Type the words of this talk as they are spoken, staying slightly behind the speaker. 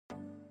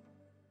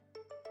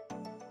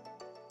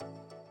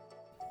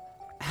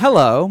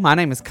Hello, my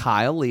name is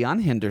Kyle Leon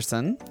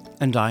Henderson.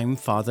 And I'm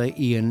Father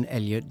Ian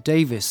Elliott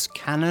Davis,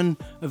 Canon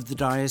of the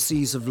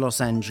Diocese of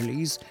Los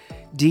Angeles,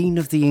 Dean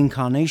of the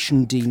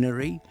Incarnation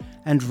Deanery,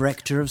 and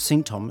Rector of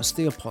St. Thomas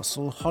the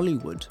Apostle,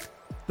 Hollywood.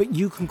 But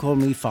you can call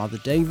me Father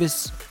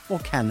Davis or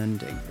Canon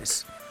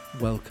Davis.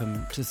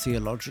 Welcome to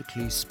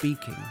Theologically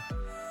Speaking.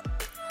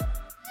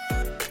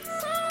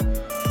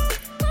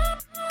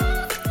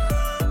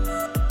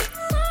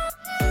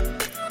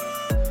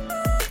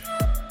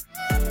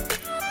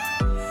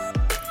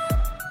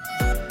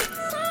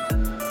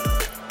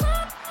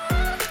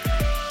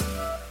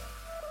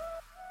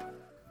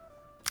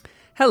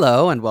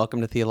 Hello, and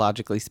welcome to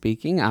Theologically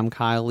Speaking. I'm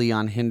Kyle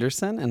Leon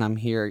Henderson, and I'm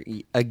here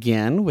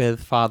again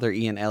with Father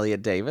Ian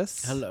Elliott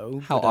Davis. Hello.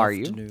 How are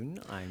you? Good afternoon.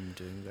 I'm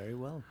doing very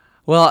well.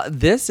 Well,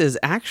 this is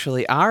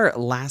actually our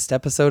last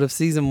episode of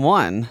Season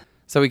 1,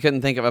 so we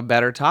couldn't think of a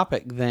better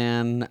topic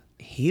than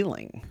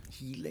healing.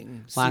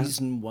 Healing.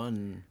 Season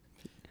 1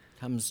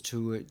 comes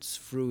to its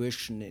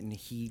fruition in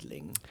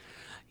healing.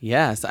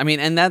 Yes, I mean,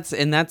 and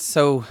that's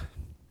so...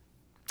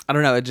 I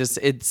don't know.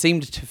 It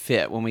seemed to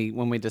fit when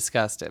we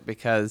discussed it,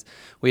 because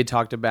we had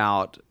talked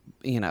about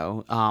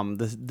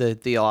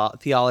the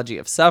theology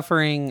of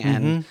suffering,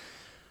 and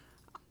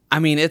I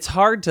mean, it's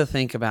hard to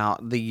think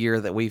about the year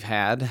that we've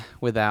had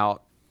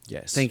without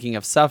thinking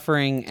of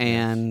suffering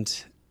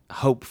and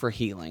hope for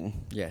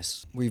healing.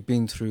 Yes, we've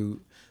been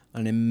through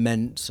an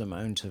immense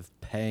amount of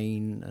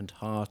pain and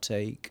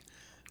heartache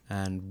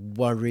and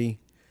worry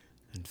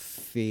and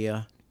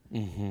fear.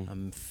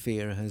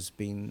 Fear has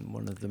been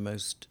one of the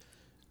most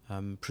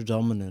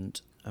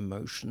predominant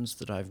emotions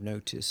that I've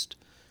noticed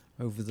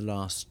over the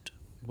last,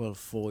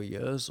 4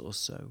 years or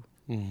so.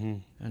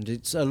 And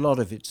a lot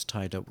of it's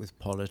tied up with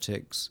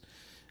politics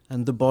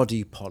and the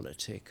body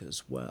politic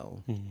as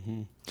well.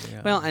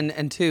 Yeah. Well,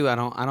 and two, I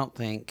don't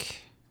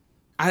think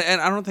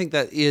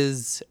that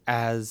is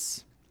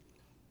as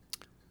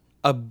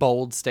a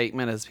bold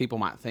statement as people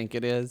might think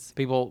it is.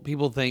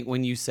 People think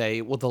when you say,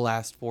 well, the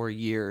last 4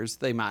 years,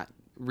 they might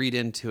read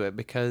into it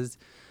because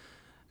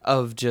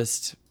of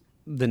just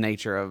the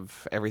nature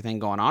of everything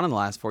going on in the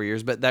last 4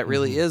 years, but that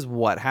really is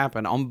what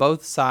happened on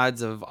both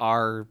sides of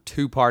our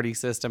two-party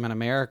system in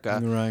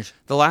America. Right.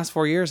 The last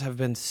 4 years have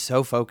been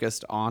so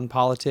focused on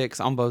politics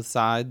on both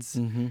sides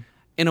in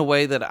a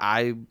way that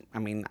I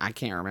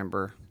can't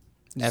remember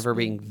ever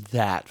being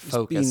that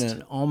focused. It's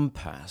been an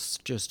impasse,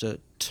 just a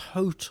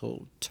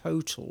total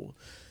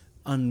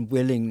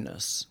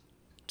unwillingness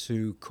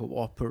to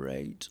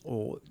cooperate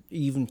or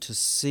even to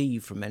see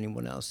from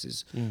anyone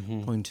else's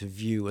point of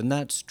view. And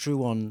that's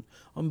true on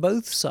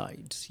both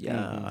sides.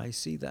 Yeah, I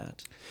see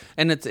that.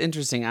 And it's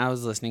interesting. I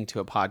was listening to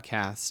a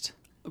podcast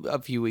a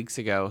few weeks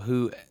ago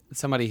who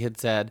somebody had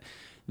said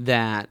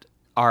that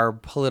our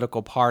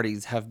political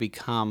parties have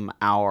become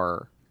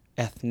our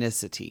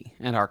ethnicity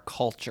and our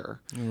culture.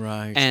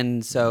 Right.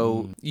 And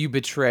so you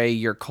betray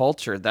your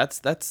culture.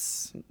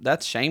 That's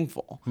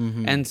shameful.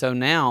 And so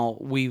now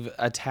we've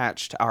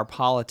attached our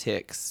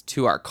politics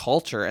to our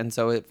culture, and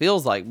so it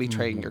feels like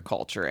betraying your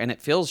culture, and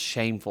it feels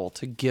shameful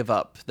to give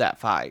up that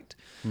fight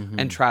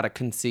and try to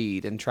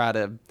concede and try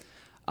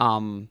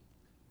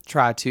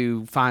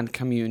to find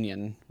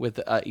communion with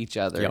each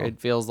other. Yeah.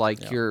 It feels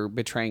like you're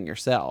betraying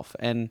yourself.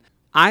 And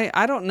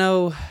I don't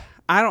know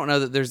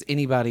that there's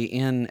anybody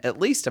in at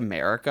least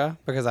America,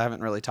 because I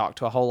haven't really talked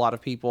to a whole lot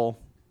of people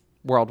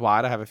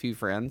worldwide. I have a few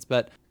friends,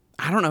 but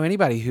I don't know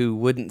anybody who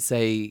wouldn't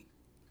say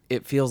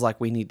it feels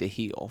like we need to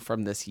heal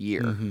from this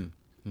year,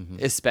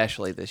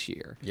 especially this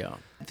year. Yeah.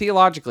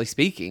 Theologically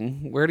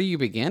speaking, where do you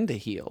begin to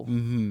heal?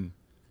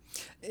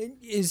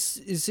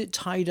 Is it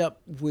tied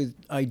up with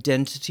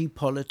identity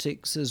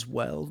politics as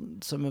well,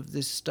 some of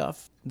this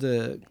stuff?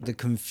 The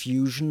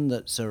confusion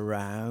that's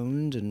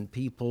around and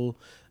people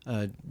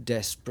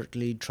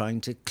desperately trying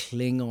to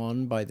cling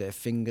on by their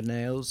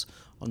fingernails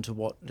onto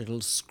what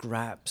little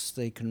scraps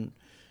they can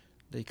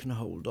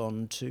hold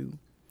on to.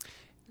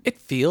 It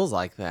feels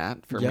like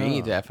that for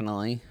me,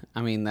 definitely.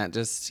 I mean, that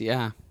just,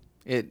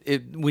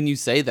 It when you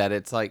say that,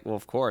 it's like, well,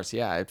 of course,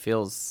 it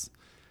feels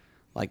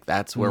like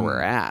that's where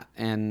we're at.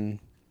 And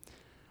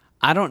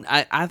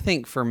I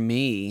think for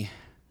me,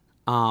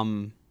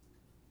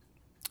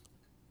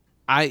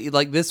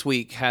 this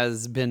week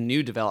has been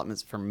new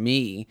developments for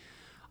me.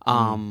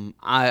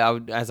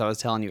 As I was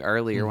telling you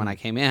earlier when I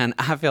came in,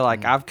 I feel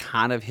like I've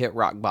kind of hit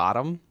rock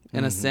bottom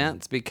in a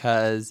sense,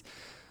 because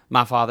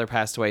my father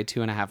passed away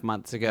 2.5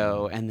 months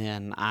ago, and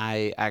then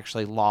I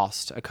actually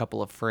lost a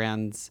couple of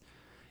friends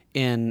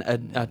in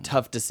a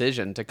tough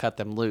decision to cut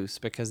them loose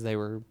because they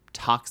were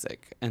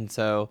toxic. And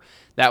so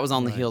that was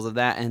on the heels of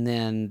that. And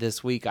then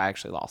this week I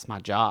actually lost my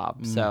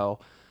job. So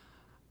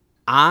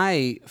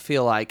I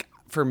feel like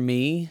for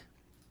me,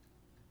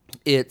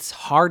 it's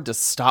hard to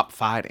stop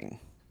fighting.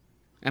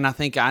 And I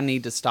think I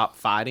need to stop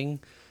fighting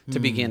to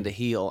begin to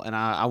heal. And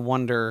I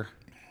wonder,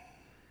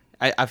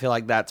 I feel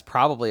like that's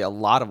probably a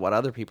lot of what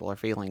other people are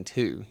feeling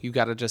too. You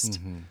got to just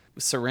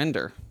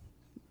surrender.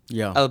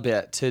 Yeah. a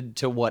bit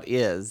to what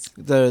is.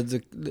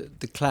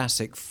 The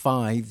classic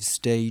 5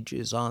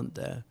 stages, aren't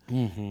there,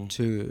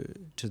 to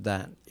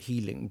that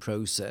healing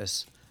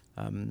process.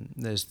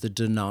 There's the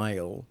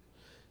denial,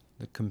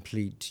 the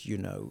complete,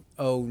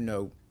 oh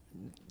no,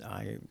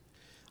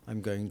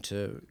 I'm going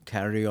to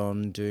carry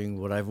on doing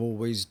what I've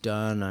always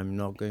done. I'm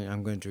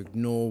going to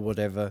ignore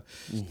whatever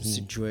the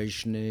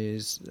situation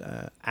is.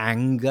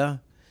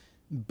 Anger,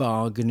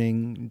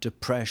 bargaining,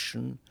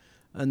 depression,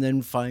 and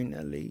then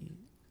finally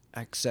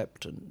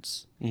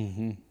acceptance.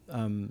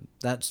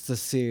 That's the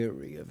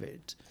theory of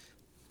it.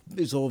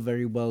 It's all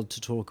very well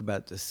to talk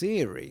about the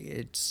theory.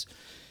 It's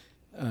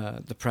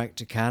the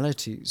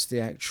practicalities, the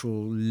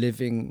actual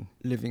living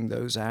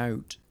those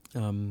out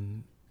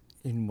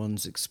in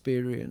one's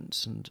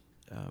experience, and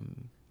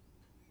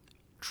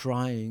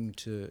trying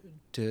to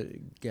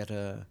get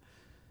a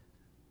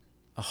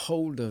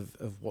hold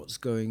of what's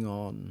going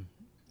on,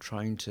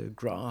 trying to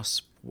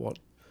grasp what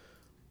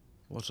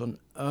on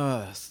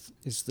earth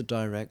is the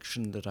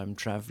direction that I'm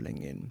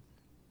traveling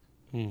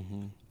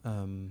in.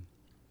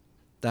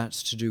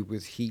 That's to do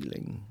with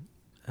healing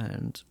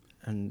and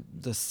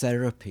the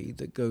therapy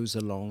that goes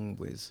along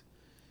with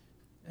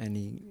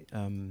any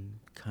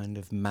kind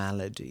of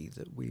malady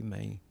that we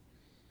may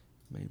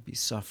be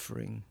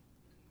suffering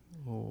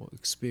or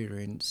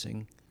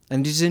experiencing.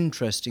 And it's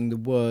interesting, the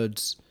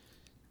words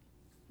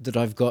that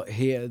I've got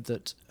here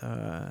that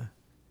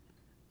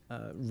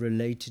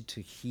related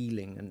to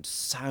healing and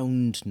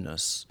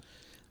soundness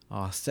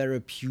are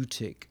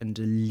therapeutic and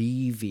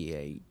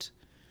alleviate,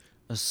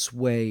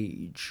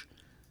 assuage,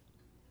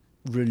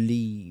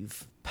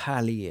 relieve,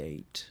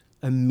 palliate,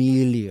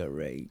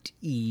 ameliorate,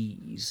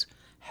 ease,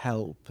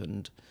 help.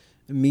 And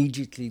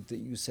immediately that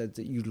you said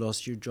that you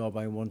lost your job,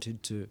 I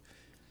wanted to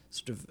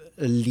sort of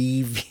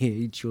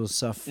alleviate your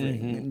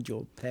suffering and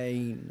your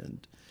pain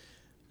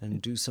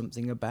and do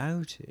something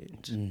about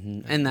it.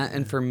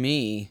 And for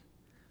me,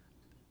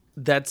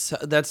 that's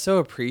so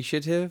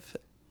appreciative.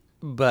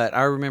 But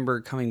I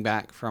remember coming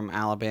back from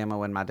Alabama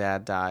when my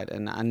dad died,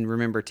 and I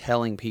remember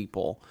telling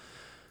people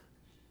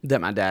that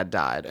my dad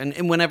died.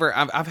 And whenever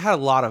I've had a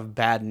lot of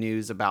bad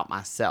news about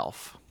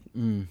myself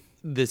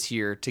this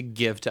year to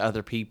give to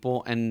other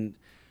people, and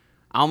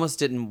I almost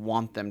didn't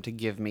want them to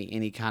give me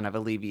any kind of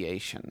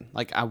alleviation.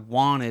 Like, I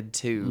wanted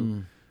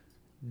to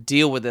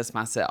deal with this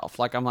myself.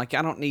 Like, I'm like,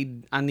 I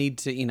need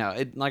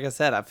to, like I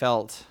said, I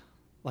felt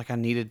like I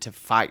needed to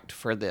fight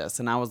for this.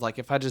 And I was like,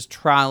 if I just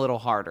try a little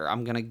harder,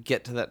 I'm going to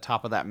get to that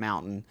top of that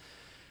mountain.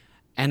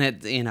 And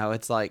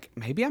it's like,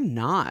 maybe I'm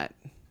not.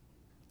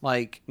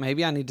 Like,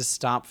 maybe I need to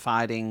stop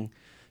fighting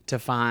to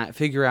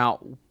figure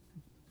out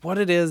what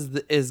it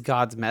is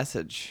God's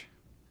message.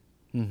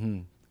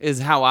 Is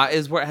how I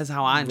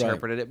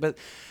interpreted it.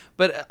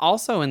 But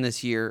also in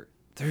this year,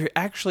 there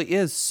actually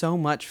is so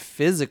much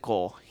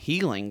physical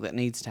healing that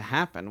needs to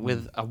happen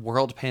with a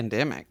world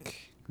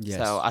pandemic. Yes.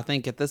 So I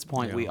think at this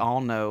point, we all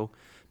know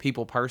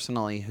people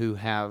personally who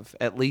have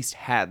at least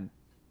had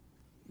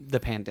the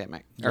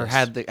pandemic or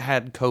had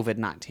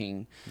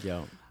COVID-19.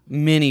 Yeah.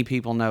 Many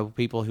people know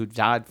people who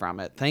died from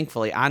it.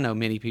 Thankfully, I know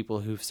many people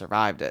who've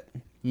survived it.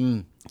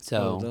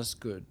 So that's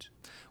good.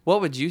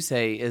 What would you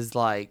say is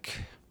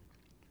like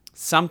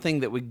something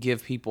that would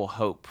give people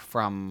hope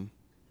from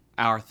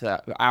our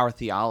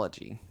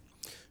theology?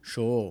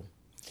 Sure.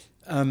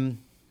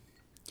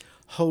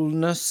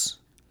 Wholeness,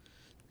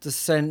 the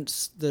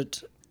sense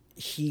that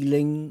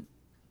healing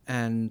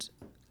and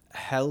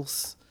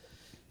health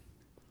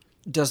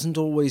doesn't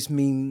always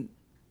mean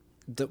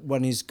that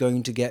one is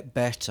going to get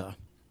better.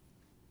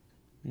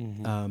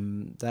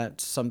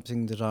 That's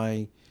something that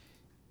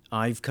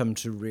I've come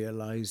to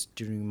realize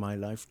during my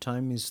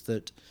lifetime, is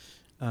that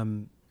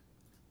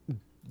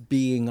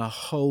being a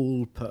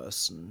whole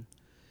person,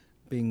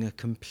 being a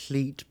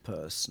complete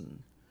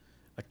person,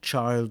 a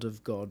child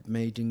of God,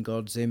 made in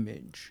God's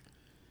image,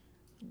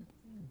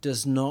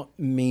 does not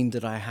mean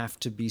that I have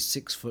to be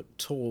 6 foot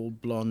tall,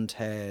 blonde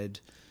haired,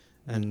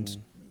 and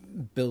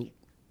built,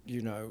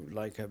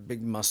 like a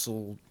big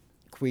muscle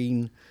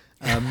queen.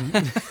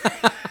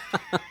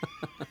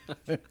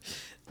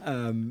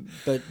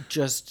 But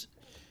just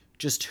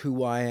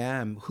who I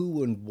am,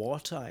 who and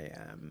what I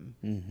am,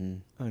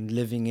 and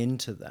living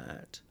into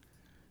that.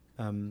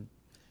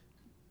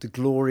 The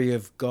glory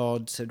of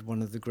God, said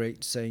one of the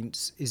great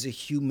saints, is a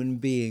human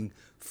being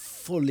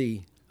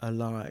fully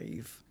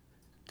alive,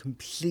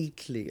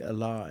 completely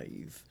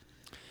alive,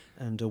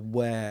 and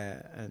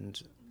aware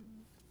and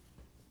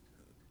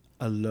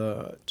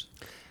alert.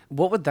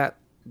 What would that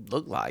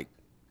look like?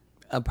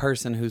 A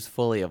person who's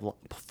fully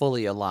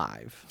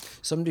alive.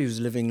 Somebody who's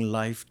living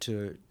life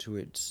to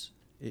its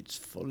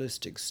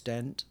fullest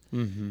extent,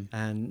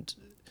 and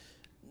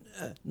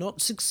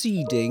not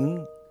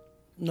succeeding,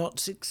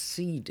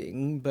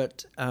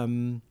 but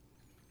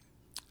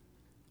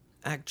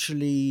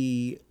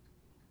actually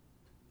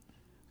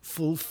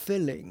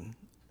fulfilling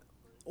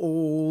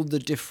all the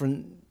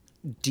different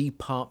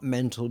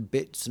departmental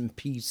bits and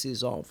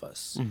pieces of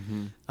us,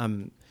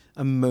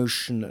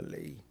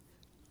 emotionally,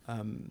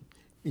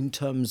 in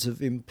terms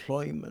of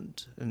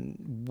employment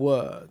and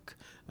work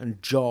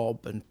and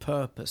job and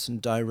purpose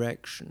and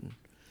direction.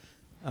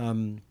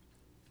 I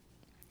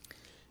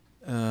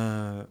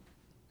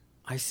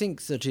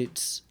think that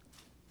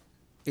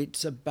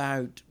it's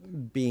about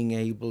being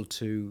able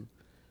to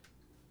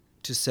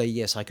say,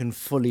 yes, I can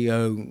fully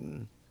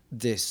own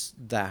this,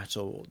 that,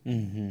 or...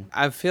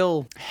 I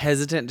feel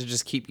hesitant to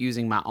just keep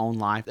using my own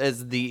life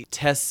as the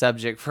test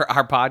subject for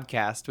our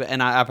podcast,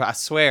 and I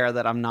swear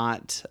that I'm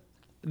not,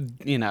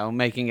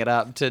 making it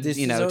up to, This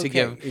is okay. to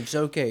give. It's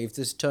okay if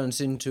this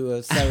turns into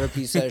a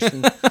therapy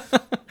session.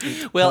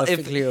 Well,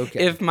 perfectly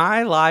okay. if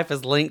my life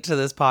is linked to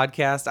this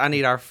podcast, I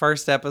need our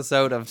first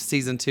episode of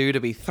season 2 to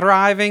be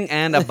thriving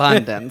and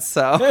abundance.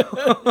 So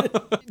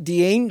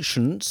The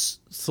ancients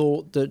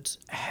thought that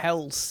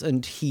health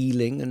and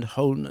healing and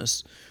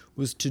wholeness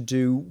was to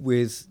do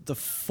with the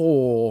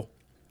 4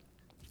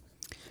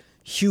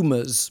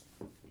 humours,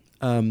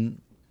 and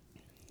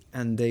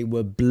they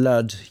were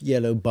blood,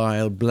 yellow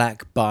bile,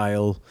 black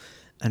bile,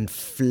 and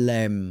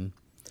phlegm,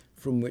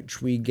 from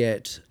which we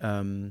get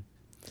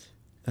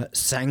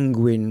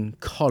sanguine,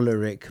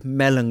 choleric,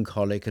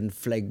 melancholic, and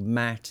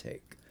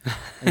phlegmatic.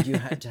 And you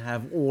had to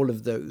have all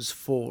of those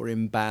 4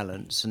 in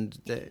balance, and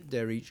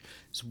they're each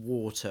it's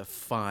water,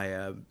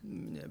 fire,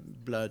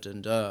 blood,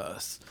 and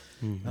earth.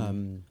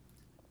 They're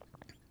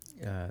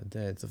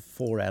the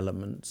 4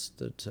 elements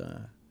that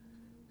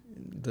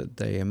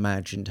they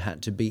imagined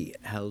had to be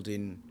held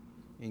in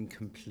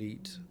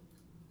complete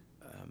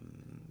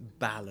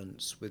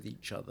balance with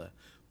each other,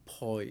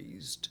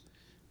 poised,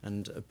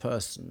 and a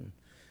person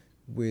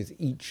with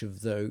each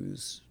of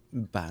those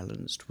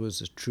balanced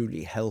was a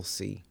truly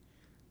healthy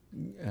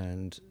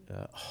and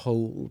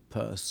whole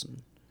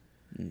person.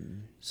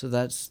 So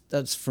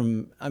that's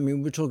from,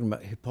 we're talking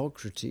about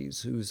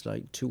Hippocrates, who was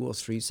like 2 or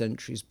 3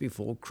 centuries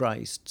before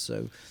Christ,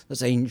 so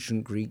that's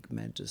ancient Greek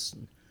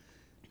medicine.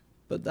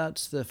 But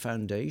that's the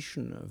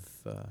foundation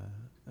of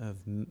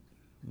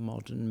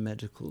modern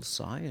medical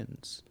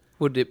science.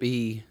 would it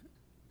be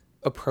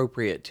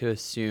appropriate to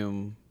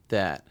assume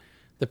that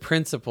the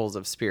principles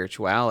of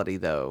spirituality,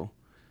 though,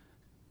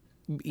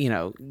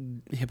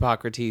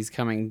 Hippocrates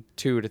coming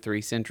 2 to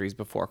 3 centuries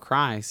before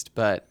Christ,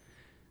 but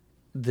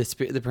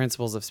the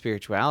principles of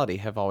spirituality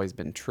have always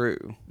been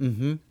true.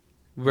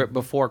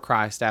 Before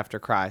Christ, after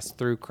Christ,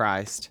 through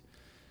Christ,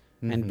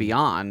 and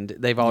beyond,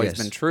 they've always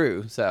been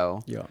true.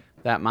 So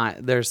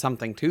there's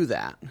something to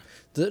that.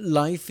 That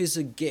life is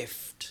a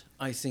gift,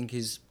 I think,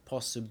 is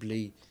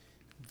possibly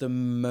the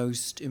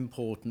most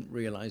important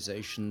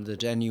realization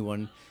that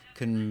anyone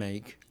can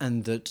make,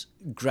 and that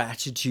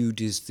gratitude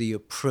is the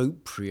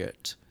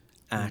appropriate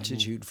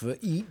attitude for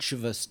each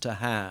of us to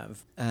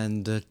have,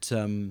 and that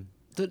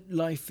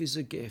life is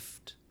a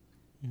gift.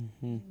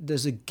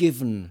 There's a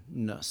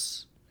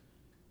givenness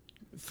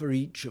for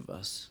each of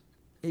us.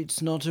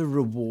 It's not a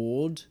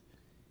reward.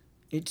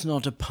 It's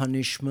not a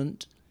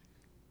punishment.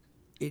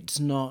 It's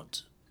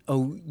not,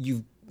 oh,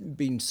 you've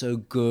been so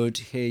good,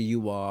 here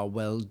you are,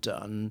 well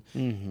done.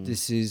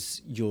 This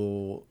is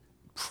your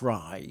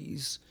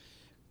prize.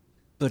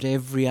 But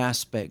every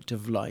aspect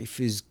of life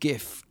is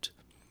gift.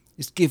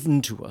 It's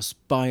given to us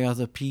by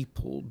other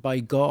people, by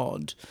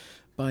God,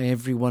 by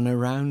everyone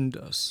around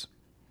us.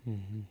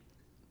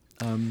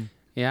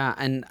 Yeah,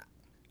 and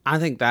I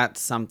think that's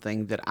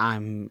something that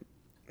I'm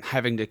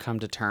having to come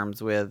to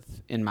terms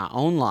with in my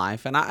own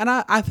life, and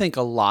I think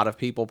a lot of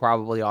people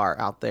probably are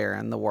out there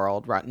in the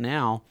world right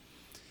now.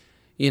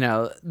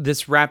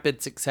 This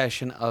rapid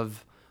succession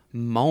of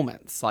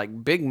moments,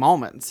 like big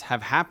moments,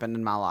 have happened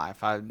in my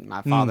life.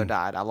 My father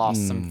died. I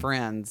lost some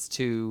friends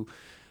to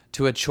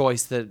a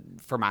choice that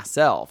for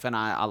myself, and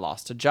I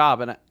lost a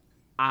job, and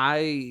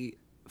I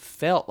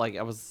felt like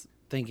I was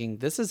thinking,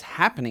 this is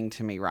happening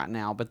to me right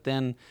now. But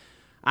then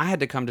I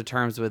had to come to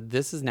terms with,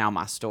 this is now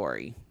my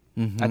story.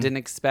 I didn't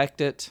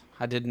expect it.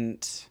 I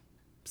didn't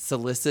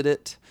solicit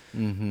it,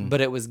 but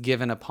it was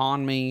given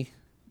upon me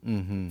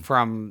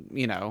from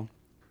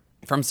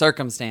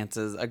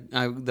circumstances.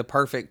 The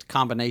perfect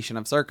combination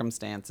of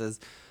circumstances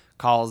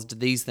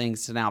caused these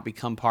things to now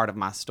become part of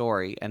my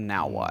story. And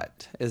now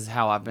what is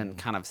how I've been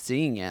kind of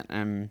seeing it.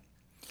 And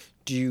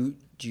do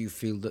you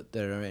feel that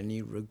there are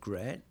any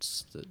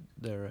regrets? That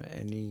there are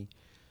any?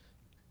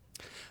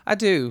 I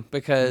do,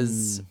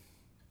 because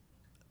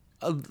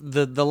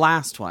the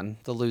last one,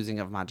 the losing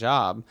of my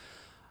job,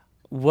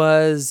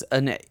 was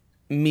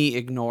me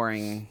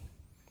ignoring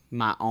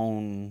my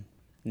own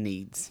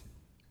needs.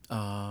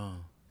 Ah,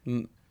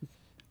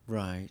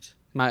 right.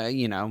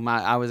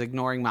 I was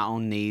ignoring my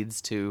own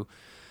needs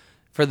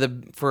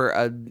for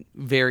a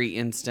very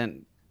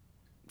instant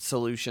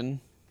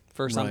solution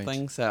for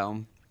something. Right.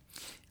 So,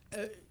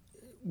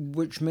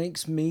 which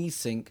makes me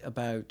think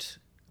about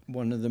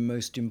one of the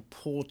most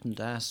important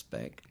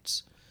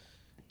aspects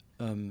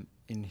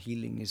in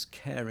healing is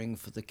caring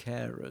for the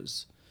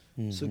carers.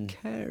 So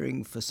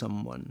caring for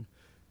someone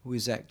who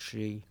is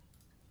actually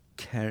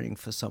caring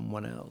for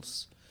someone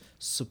else,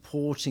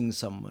 supporting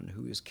someone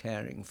who is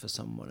caring for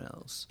someone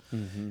else,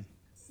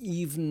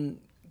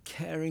 even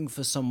caring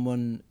for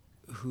someone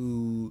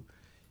who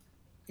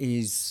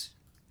is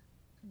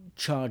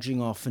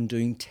charging off and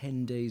doing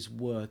 10 days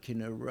work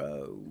in a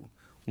row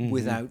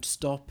without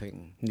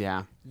stopping.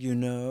 Yeah. You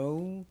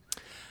know?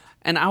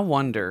 And I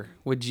wonder,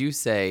 would you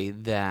say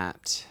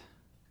that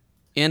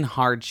in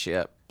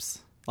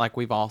hardships, like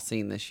we've all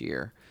seen this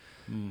year,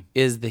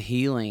 is the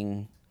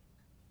healing,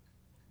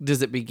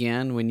 does it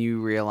begin when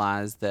you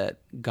realize that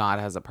God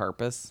has a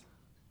purpose?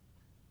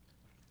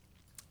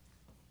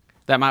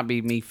 That might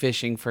be me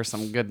fishing for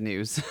some good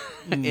news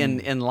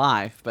in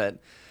life, but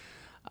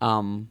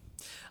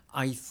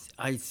I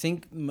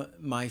think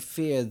my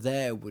fear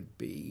there would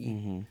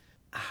be,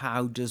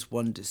 how does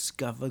one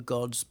discover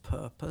God's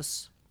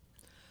purpose?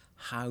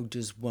 How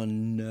does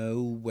one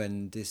know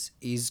when this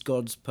is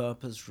God's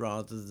purpose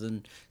rather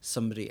than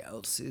somebody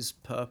else's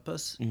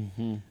purpose?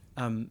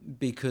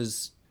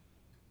 Because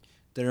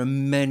there are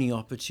many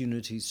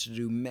opportunities to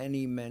do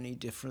many, many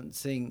different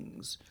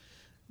things,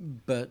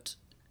 but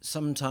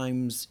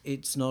sometimes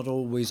it's not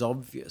always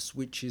obvious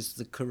which is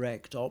the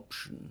correct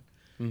option,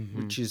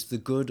 which is the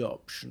good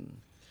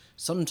option.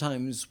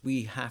 Sometimes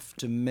we have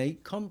to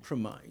make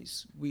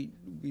compromise. We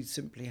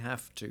simply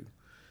have to.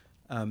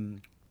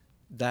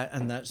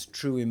 That's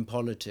true in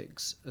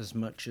politics as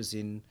much as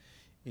in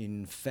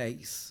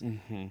faith.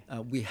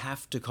 We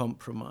have to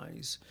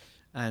compromise,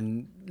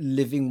 and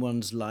living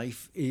one's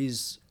life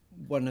is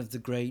one of the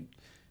great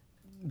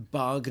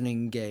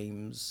bargaining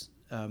games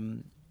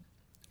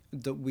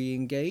that we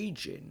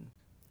engage in.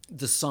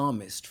 The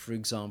psalmist, for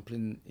example,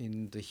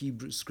 in the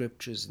Hebrew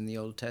scriptures in the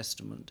Old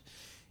Testament,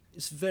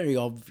 it's very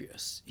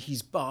obvious.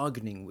 He's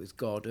bargaining with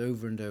God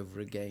over and over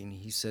again.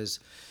 He says,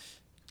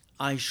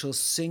 I shall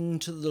sing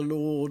to the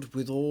Lord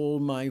with all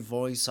my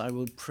voice. I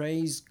will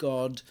praise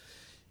God.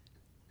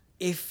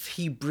 If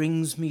he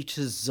brings me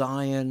to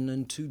Zion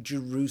and to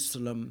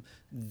Jerusalem,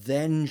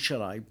 then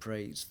shall I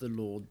praise the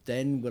Lord.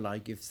 Then will I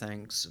give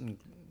thanks and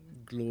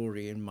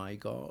glory in my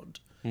God.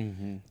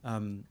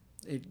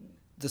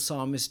 The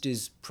psalmist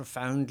is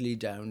profoundly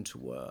down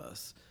to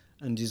earth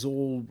and is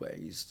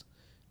always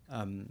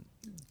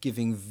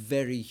giving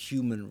very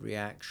human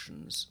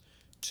reactions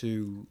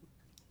to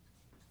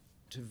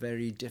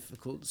very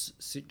difficult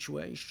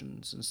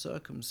situations and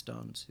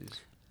circumstances.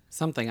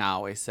 Something I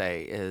always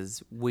say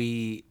is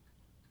we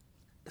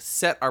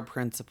set our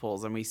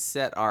principles and we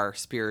set our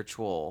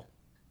spiritual,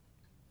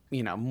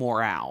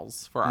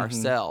 morals for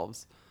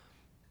ourselves,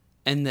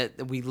 and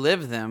that we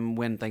live them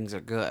when things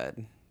are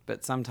good.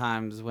 But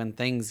sometimes when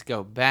things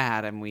go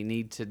bad and we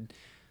need to,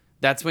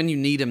 that's when you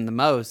need them the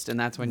most, and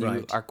that's when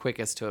you are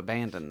quickest to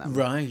abandon them.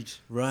 Right.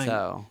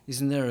 So,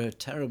 isn't there a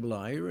terrible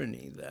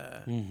irony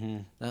there?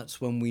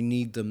 That's when we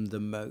need them the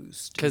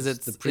most. Because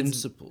it's the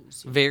principles.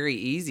 It's very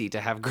easy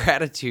to have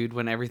gratitude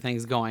when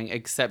everything's going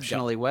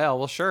exceptionally well.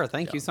 Well, sure,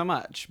 thank you so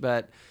much.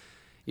 But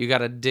you got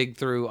to dig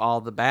through all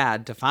the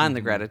bad to find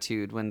the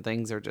gratitude when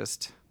things are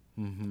just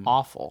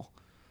awful.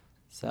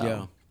 So.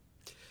 Yeah.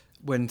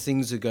 When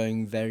things are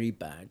going very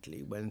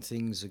badly, when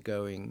things are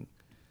going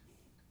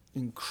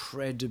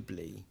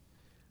incredibly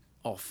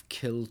off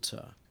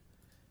kilter,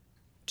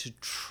 to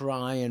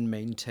try and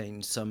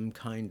maintain some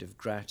kind of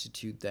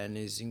gratitude then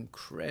is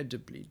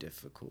incredibly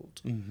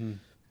difficult.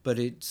 But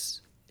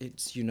it's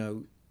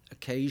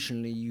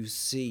occasionally you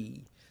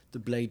see the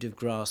blade of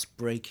grass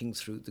breaking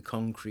through the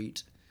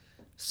concrete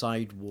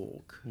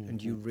sidewalk,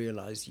 and you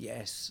realize,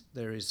 yes,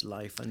 there is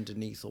life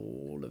underneath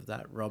all of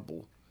that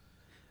rubble.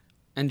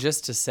 And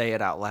just to say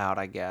it out loud,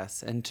 I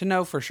guess, and to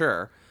know for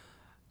sure,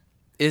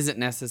 is it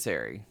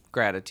necessary,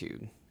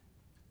 gratitude?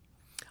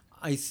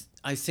 I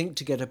think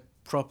to get a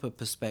proper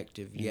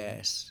perspective,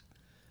 yes.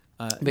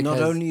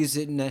 Not only is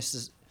it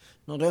necessary,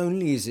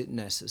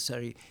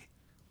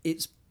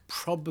 it's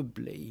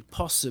possibly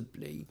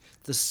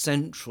the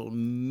central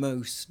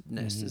most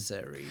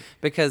necessary.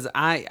 Because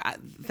I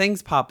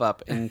things pop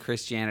up in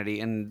Christianity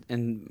and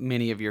in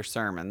many of your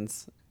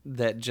sermons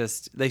that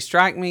just, they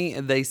strike me,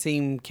 they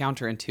seem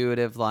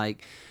counterintuitive.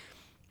 Like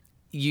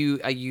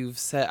you've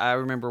said, I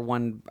remember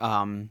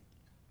one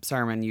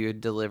sermon you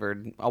had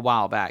delivered a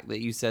while back that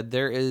you said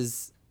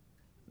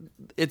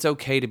it's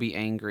okay to be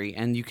angry,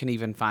 and you can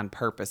even find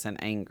purpose in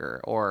anger,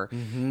 or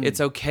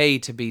it's okay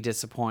to be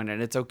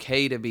disappointed. It's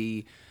okay to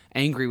be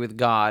angry with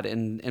God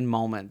in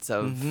moments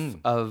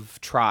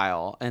of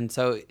trial. And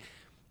so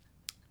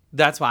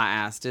that's why I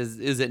asked,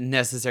 is it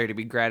necessary to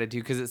be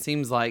gratitude? Because it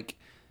seems like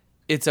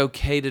it's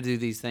okay to do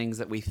these things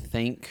that we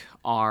think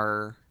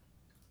are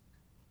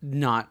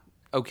not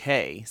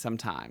okay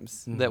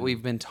sometimes, that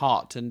we've been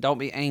taught. And don't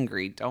be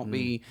angry. Don't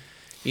be,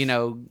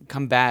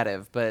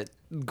 combative. But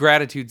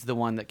gratitude's the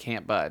one that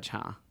can't budge,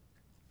 huh?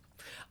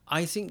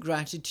 I think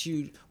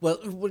gratitude, well,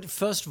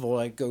 first of all,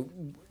 I go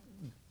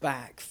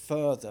back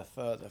further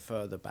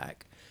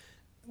back.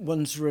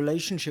 One's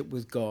relationship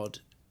with God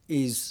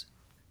is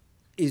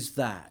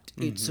that.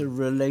 It's a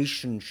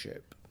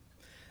relationship.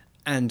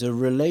 And a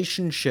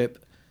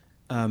relationship,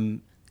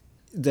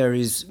 there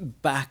is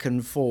back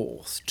and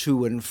forth,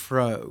 to and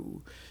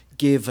fro,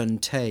 give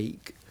and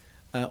take,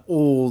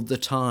 all the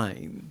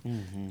time.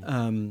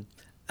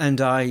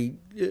 And I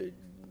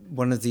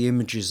one of the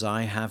images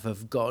I have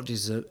of God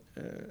is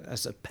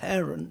as a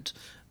parent,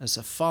 as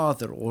a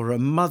father or a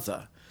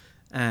mother,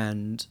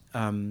 and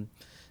the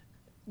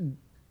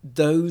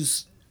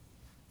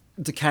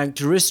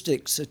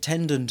characteristics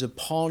attendant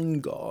upon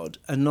God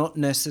are not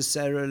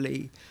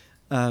necessarily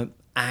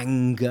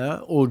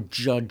anger or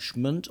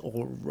judgment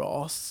or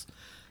wrath,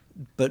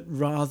 but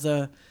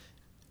rather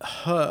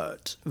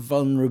hurt,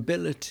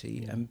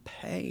 vulnerability, and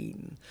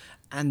pain,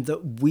 and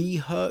that we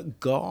hurt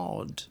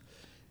God.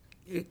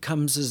 It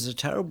comes as a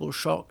terrible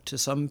shock to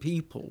some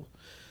people,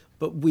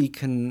 but we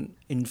can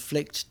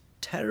inflict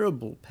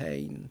terrible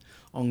pain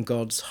on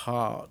God's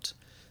heart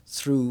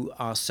through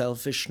our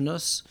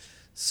selfishness,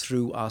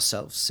 through our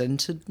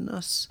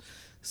self-centeredness,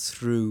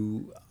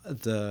 through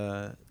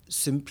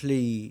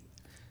simply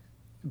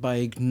by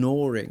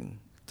ignoring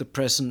the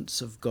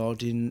presence of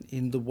God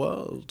in the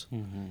world.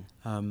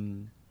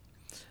 And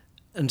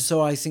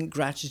so I think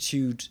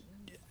gratitude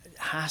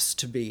has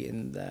to be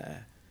in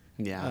there.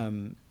 Yeah.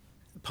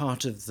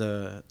 Part of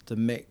the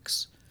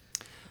mix.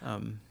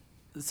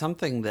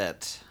 Something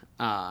that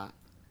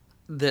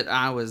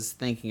I was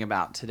thinking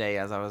about today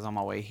as I was on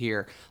my way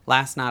here.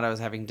 Last night I was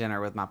having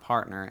dinner with my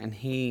partner, and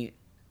I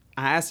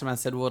asked him, I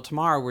said, well,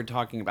 tomorrow we're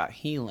talking about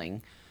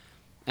healing.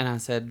 And I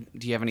said,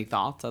 do you have any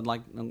thoughts? I'd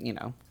like,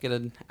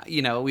 we're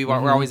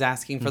always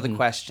asking for the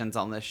questions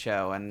on this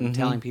show and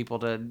telling people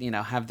to,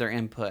 have their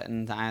input.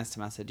 And I asked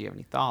him, I said, do you have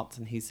any thoughts?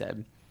 And he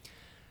said,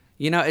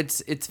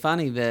 it's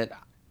funny that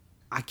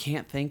I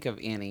can't think of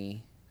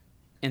any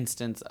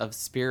instance of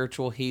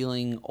spiritual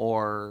healing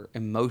or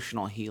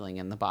emotional healing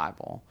in the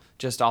Bible.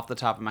 Just off the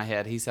top of my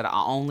head, he said,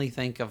 I only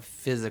think of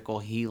physical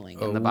healing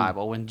in the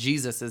Bible when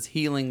Jesus is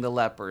healing the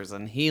lepers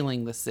and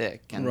healing the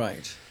sick. And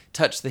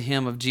touch the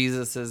hem of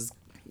Jesus's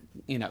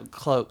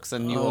cloaks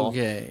and you will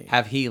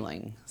have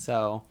healing.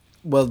 So,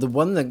 well, the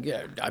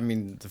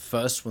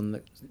first one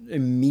that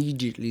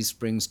immediately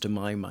springs to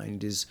my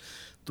mind is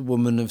the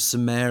woman of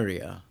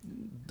Samaria,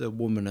 the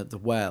woman at the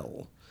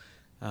well.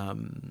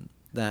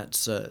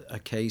 That's a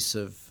case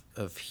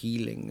of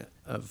healing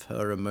of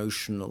her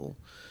emotional.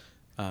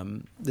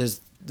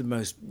 There's the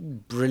most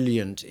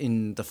brilliant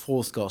in the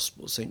fourth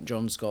gospel, St.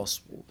 John's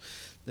gospel.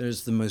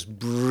 There's the most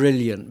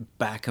brilliant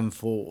back and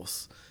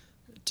forth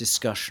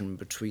discussion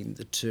between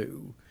the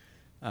two.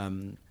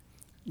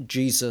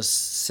 Jesus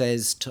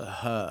says to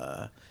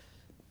her,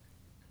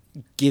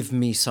 give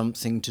me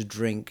something to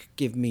drink.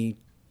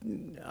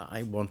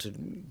 I want a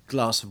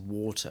glass of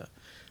water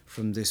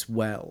from this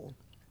well.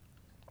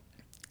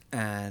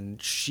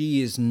 And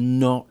she is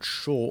not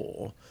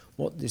sure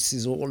what this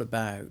is all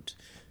about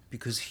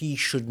because he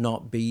should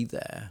not be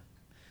there.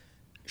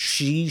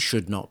 She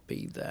should not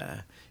be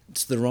there.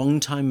 It's the wrong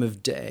time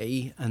of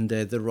day and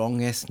they're the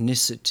wrong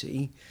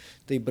ethnicity.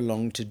 They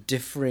belong to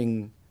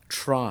differing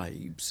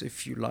tribes,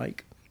 if you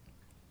like.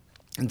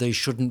 And they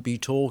shouldn't be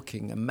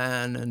talking, a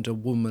man and a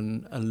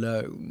woman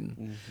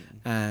alone.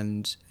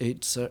 And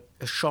it's a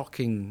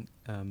shocking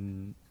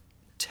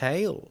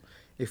tale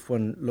if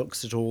one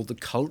looks at all the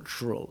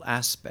cultural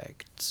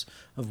aspects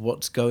of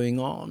what's going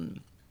on.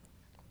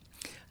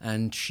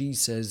 And she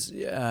says,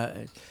 you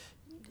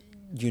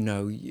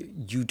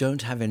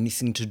don't have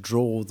anything to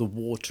draw the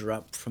water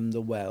up from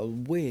the well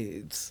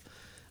with,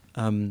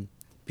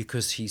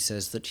 because he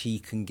says that he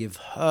can give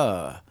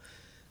her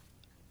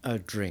a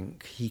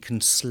drink. He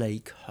can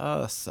slake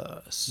her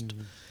thirst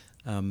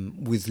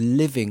with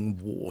living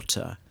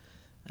water.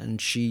 And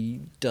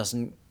she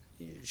doesn't,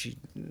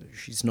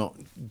 she's not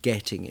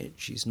getting it.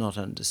 She's not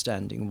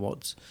understanding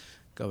what's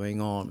going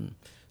on.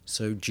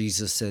 So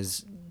Jesus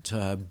says to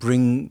her,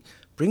 bring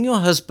your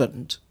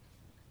husband.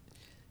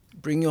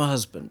 Bring your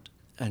husband.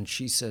 And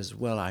she says,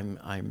 well, I'm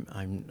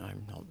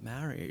not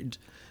married.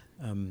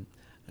 And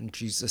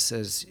Jesus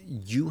says,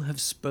 you have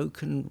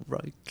spoken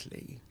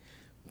rightly,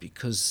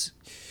 because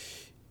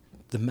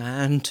the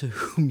man to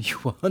whom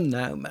you are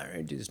now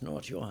married is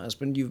not your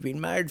husband. You've been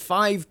married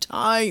 5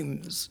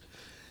 times.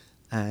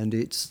 And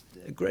it's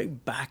a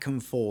great back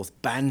and forth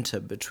banter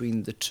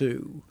between the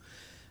two.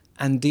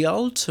 And the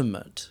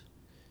ultimate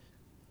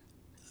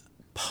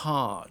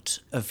part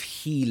of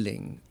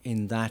healing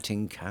in that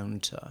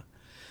encounter,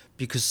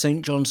 because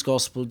St. John's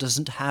Gospel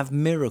doesn't have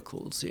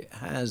miracles, it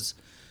has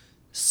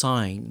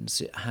signs,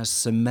 it has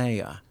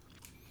semeia.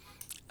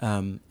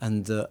 And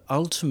the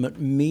ultimate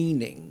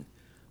meaning,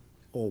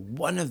 or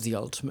one of the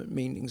ultimate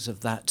meanings of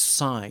that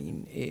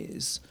sign,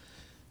 is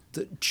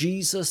that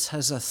Jesus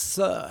has a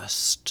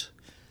thirst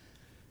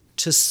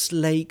to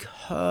slake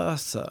her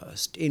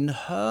thirst, in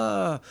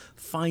her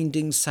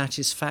finding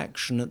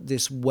satisfaction at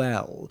this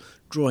well,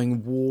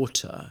 drawing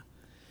water.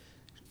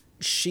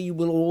 She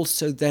will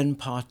also then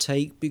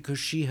partake because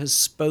she has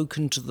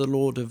spoken to the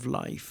Lord of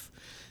life.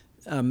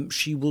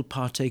 She will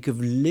partake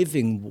of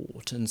living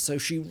water, and so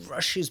she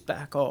rushes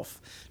back off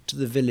to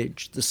the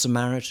village, the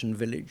Samaritan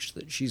village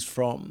that she's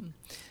from,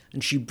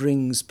 and she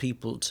brings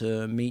people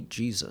to meet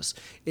Jesus.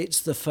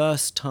 It's the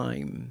first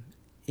time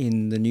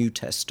in the New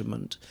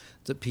Testament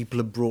that people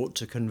are brought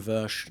to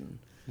conversion.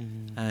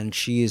 And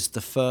she is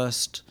the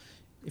first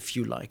if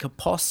you like,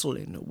 apostle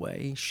in a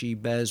way. She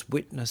bears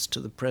witness to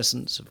the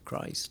presence of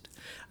Christ.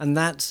 And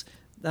that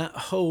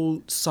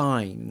whole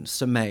sign,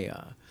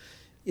 Samaya,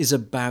 is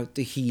about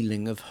the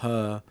healing of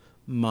her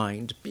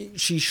mind.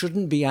 She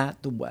shouldn't be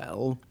at the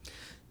well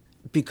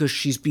because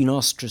she's been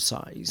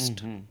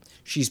ostracized.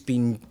 She's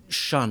been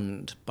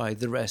shunned by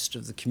the rest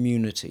of the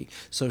community.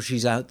 So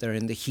she's out there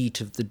in the heat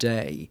of the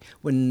day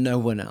when no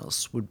one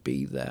else would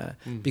be there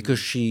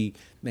because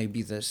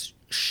maybe there's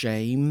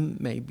shame,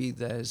 maybe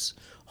there's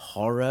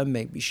horror,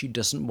 maybe she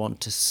doesn't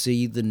want to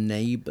see the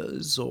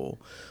neighbors or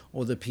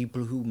the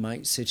people who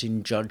might sit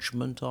in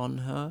judgment on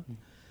her.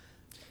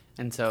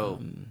 And so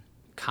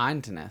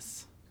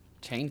kindness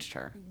changed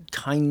her.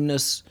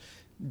 Kindness,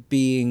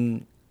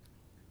 being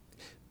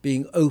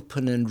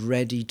open and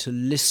ready to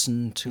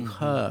listen to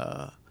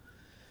her.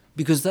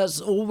 Because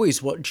that's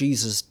always what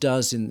Jesus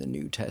does in the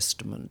New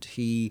Testament.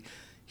 He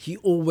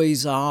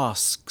always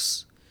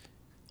asks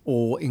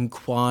or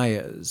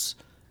inquires.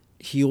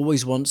 He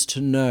always wants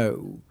to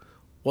know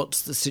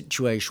what's the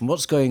situation,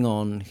 what's going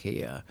on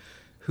here,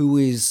 who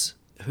is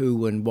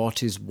who and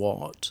what is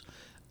what.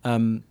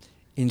 In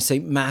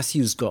St.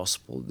 Matthew's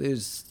Gospel,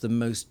 there's the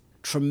most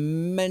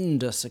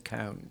tremendous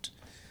account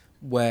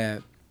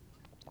where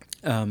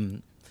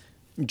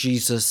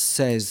Jesus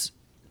says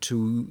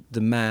to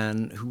the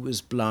man who was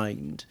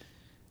blind,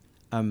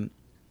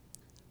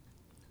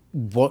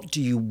 what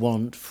do you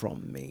want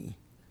from me?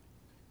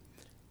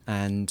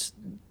 And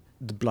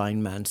the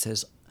blind man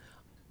says,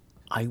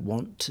 I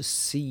want to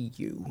see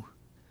you.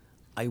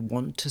 I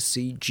want to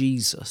see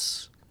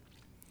Jesus.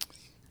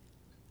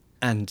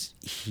 And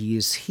he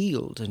is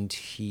healed and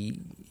he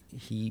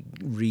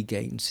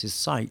regains his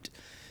sight.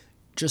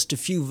 Just a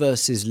few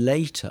verses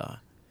later,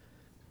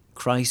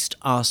 Christ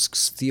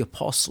asks the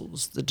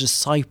apostles, the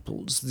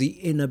disciples, the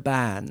inner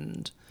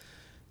band,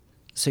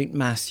 St.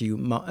 Matthew,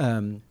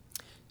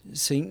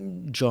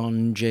 St.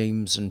 John,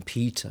 James, and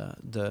Peter,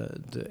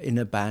 the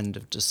inner band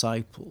of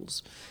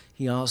disciples,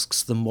 he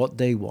asks them what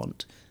they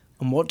want.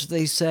 And what do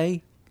they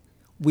say?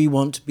 We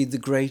want to be the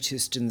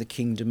greatest in the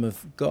kingdom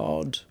of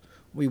God.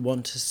 We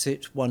want to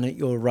sit one at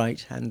your right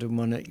hand and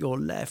one at your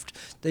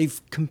left. They've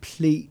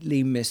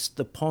completely missed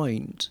the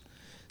point.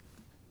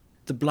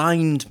 The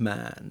blind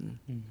man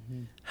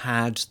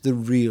had the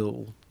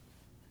real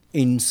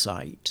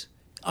insight.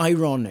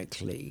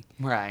 Ironically,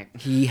 right.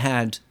 He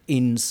had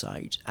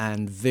insight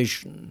and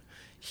vision.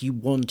 He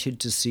wanted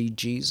to see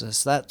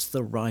Jesus. That's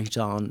the right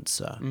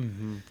answer.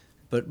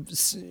 But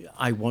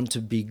I want to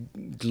be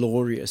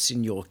glorious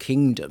in your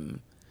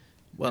kingdom.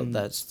 Well,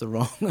 that's the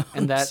wrong answer.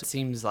 And that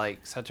seems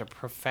like such a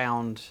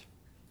profoundly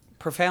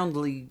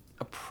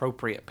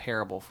appropriate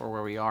parable for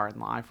where we are in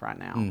life right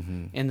now,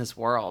 in this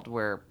world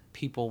where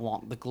people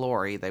want the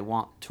glory, they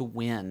want to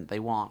win, they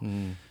want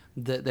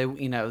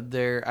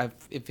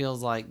it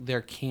feels like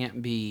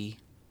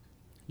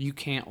you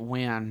can't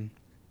win,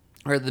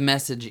 or the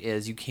message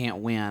is you can't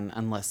win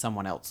unless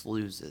someone else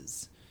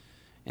loses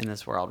in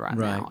this world right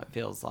now. It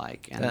feels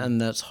like, and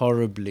that's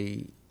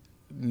horribly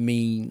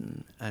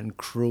mean and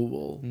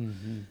cruel,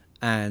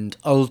 and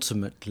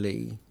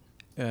ultimately,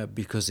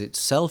 because it's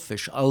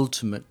selfish,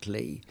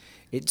 ultimately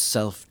it's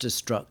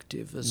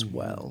self-destructive as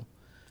well,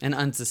 and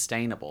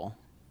unsustainable.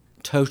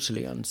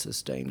 Totally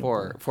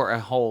unsustainable for a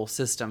whole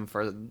system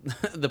for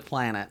the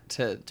planet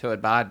to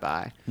abide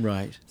by.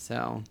 Right.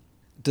 So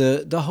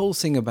the whole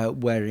thing about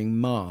wearing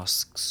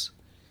masks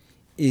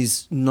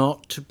is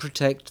not to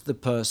protect the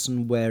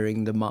person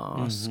wearing the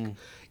mask.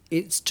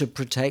 It's to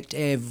protect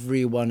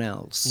everyone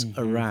else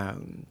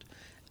around.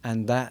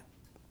 And that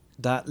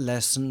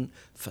lesson,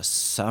 for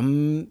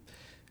some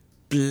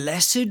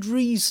blessed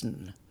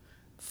reason,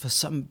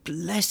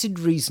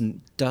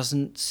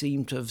 doesn't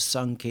seem to have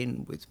sunk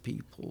in with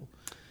people.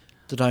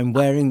 That I'm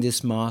wearing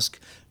this mask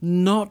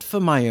not for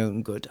my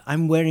own good.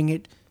 I'm wearing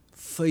it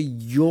for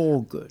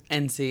your good.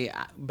 And see,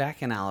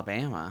 back in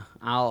Alabama,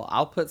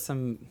 I'll put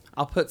some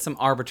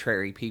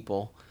arbitrary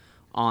people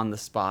on the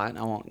spot.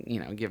 I won't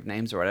give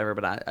names or whatever,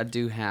 but I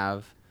do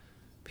have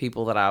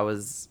people that I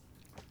was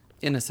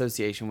in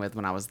association with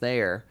when I was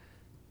there.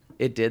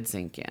 It did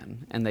sink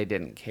in, and they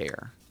didn't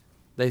care.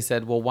 They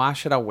said, well, why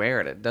should I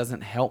wear it? It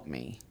doesn't help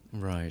me.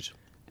 Right.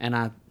 And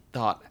I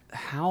thought,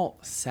 how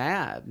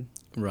sad.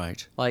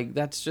 Right. Like,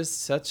 that's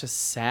just such a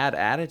sad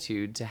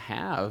attitude to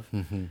have,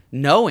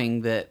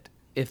 knowing that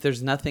if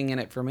there's nothing in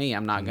it for me,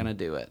 I'm not going to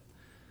do it.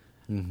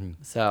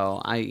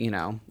 So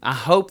I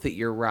hope that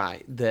you're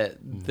right, that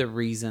the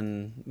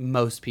reason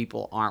most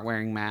people aren't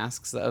wearing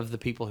masks, of the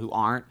people who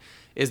aren't,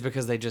 is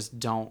because they just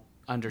don't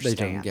understand.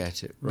 They don't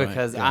get it. Right.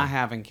 Because I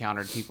have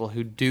encountered people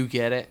who do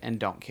get it and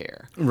don't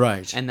care.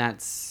 Right. And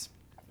it's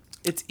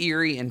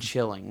eerie and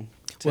chilling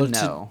to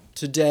know.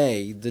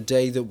 Today, the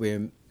day that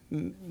we're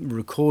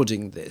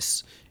recording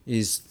this,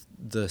 is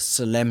the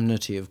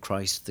solemnity of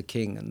Christ the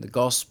King, and the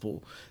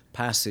gospel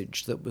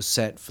passage that was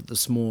set for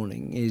this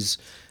morning is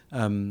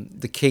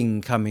the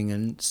king coming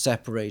and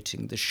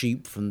separating the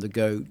sheep from the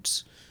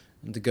goats,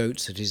 and the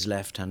goats at his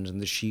left hand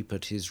and the sheep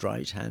at his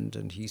right hand.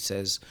 And he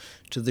says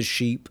to the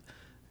sheep,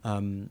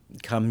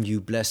 Come,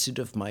 you blessed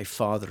of my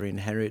Father,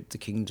 inherit the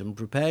kingdom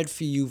prepared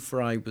for you,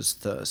 for I was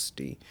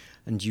thirsty,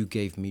 and you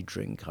gave me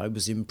drink. I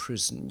was in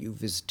prison, you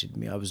visited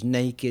me. I was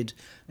naked,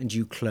 and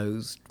you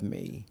clothed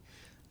me.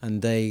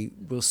 And they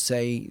will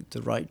say,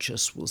 the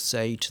righteous will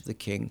say to the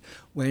king,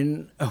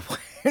 when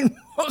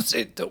was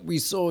it that we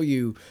saw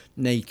you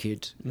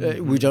naked?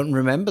 We don't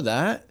remember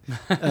that.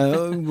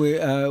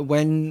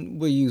 When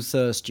were you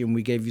thirsty and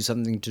we gave you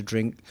something to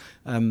drink?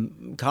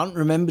 Can't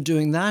remember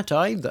doing that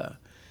either.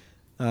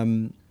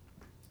 And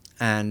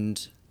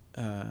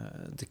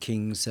the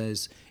king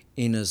says,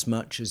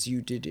 inasmuch as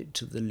you did it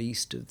to the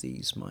least of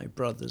these, my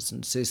brothers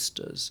and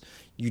sisters,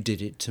 you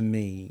did it to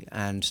me.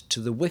 And to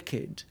the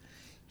wicked,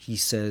 he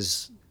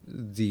says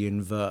the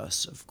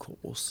inverse, of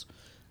course.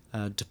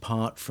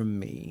 Depart from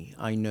me,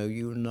 I know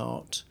you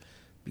not,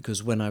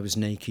 because when I was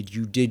naked,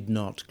 you did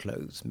not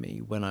clothe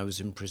me. When I was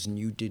in prison,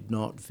 you did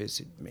not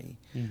visit me.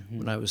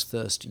 When I was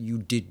thirsty, you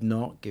did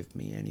not give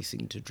me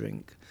anything to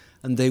drink.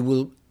 And they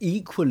will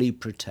equally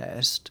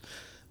protest,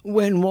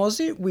 when was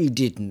it we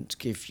didn't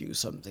give you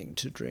something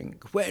to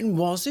drink? When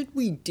was it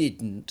we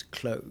didn't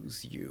clothe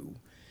you?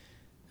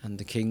 And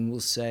the king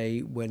will say,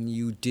 when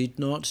you did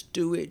not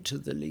do it to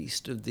the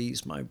least of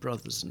these, my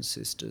brothers and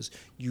sisters,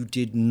 you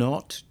did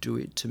not do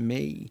it to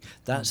me.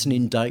 That's an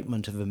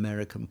indictment of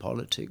American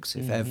politics,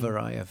 if ever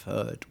I have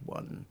heard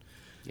one.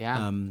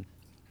 Yeah.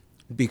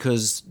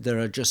 Because there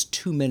are just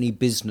too many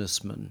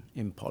businessmen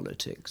in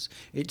politics.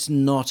 It's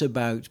not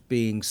about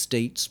being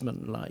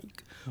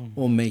statesmanlike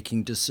or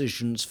making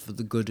decisions for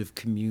the good of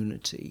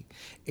community.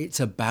 It's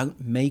about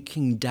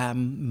making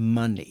damn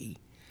money.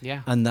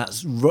 Yeah. And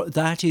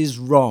that is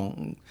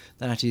wrong.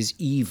 That is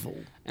evil.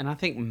 And I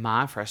think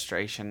my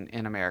frustration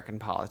in American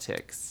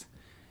politics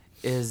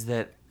is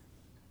that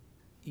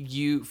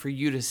for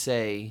you to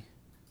say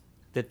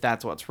that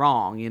that's what's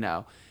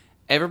wrong,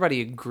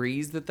 everybody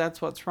agrees that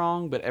that's what's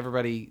wrong, but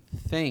everybody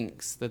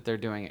thinks that they're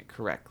doing it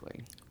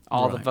correctly.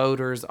 All the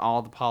voters,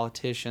 all the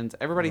politicians,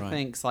 everybody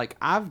thinks, like,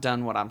 I've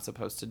done what I'm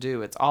supposed to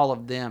do. It's all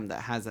of them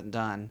that hasn't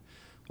done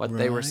what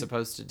they were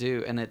supposed to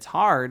do. And it's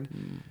hard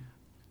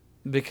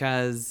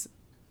because,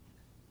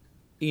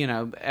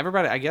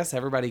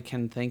 everybody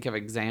can think of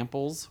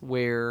examples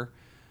where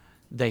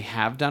they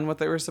have done what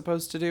they were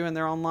supposed to do in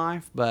their own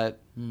life, but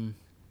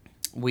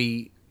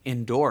we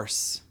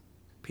endorse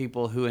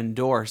people who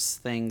endorse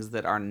things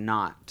that are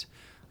not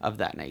of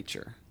that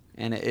nature.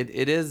 And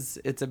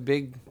it's a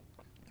big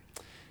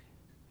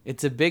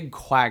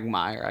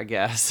quagmire, I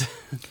guess.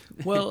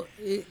 Well,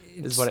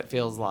 is what it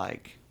feels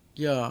like.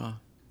 Yeah.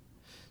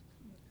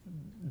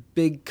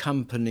 Big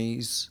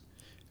companies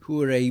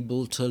who are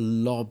able to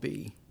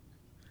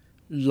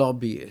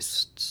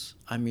lobbyists,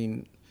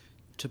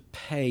 to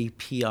pay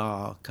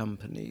PR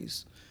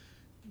companies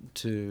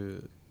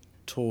to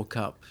talk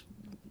up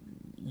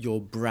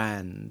your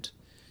brand,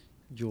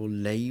 your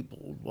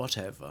label,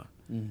 whatever.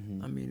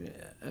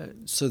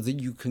 So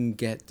that you can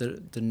get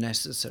the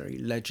necessary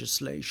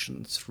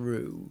legislation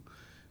through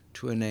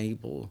to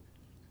enable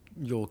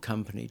your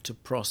company to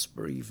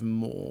prosper even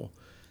more.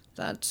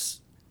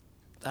 That's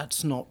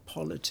not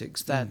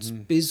politics, that's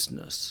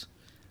business.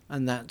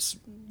 And that's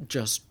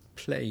just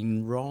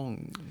plain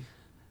wrong.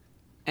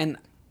 And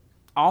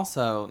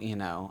also,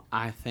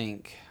 I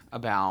think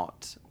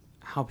about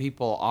how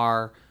people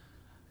are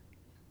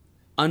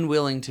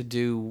unwilling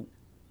to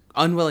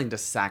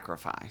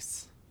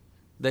sacrifice.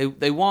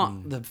 They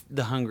want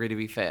the hungry to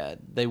be fed.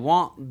 They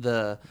want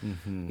the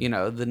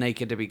the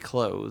naked to be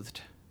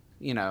clothed,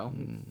 in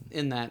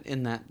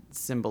that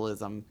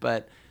symbolism,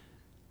 but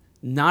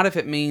not if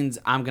it means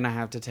I'm going to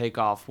have to take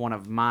off one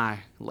of my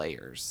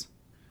layers,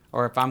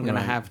 or if I'm going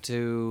to have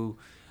to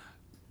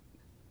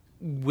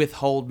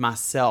withhold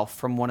myself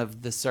from one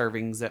of the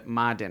servings at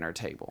my dinner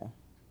table.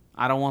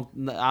 I don't want,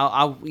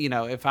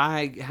 if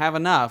I have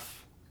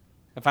enough,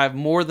 if I have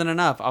more than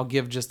enough, I'll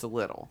give just a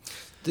little.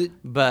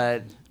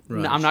 But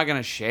I'm not going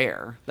to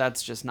share.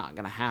 That's just not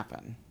going to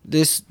happen.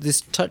 This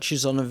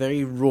touches on a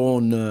very raw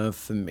nerve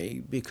for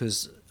me,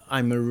 because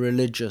I'm a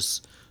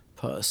religious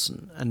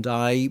person and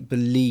I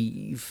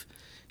believe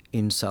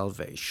in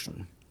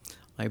salvation.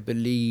 I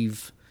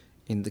believe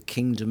in the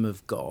kingdom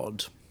of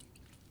God.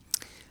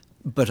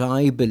 But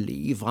I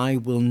believe I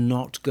will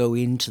not go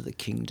into the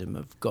kingdom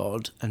of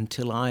God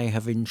until I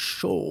have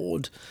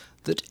ensured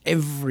that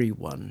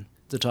everyone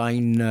that I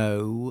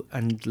know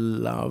and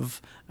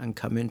love and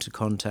come into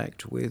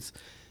contact with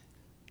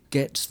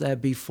gets there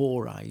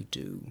before I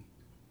do.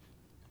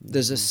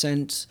 There's a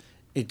sense,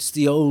 it's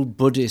the old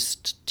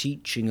Buddhist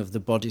teaching of the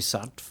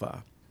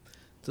bodhisattva,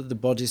 that the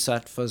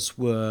bodhisattvas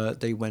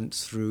they went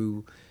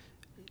through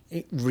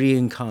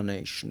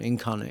reincarnation,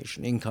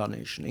 incarnation,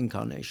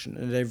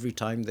 and every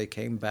time they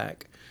came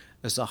back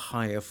as a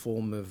higher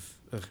form of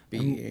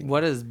being.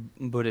 What is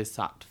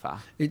bodhisattva?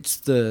 It's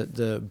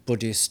the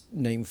Buddhist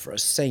name for a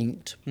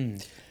saint.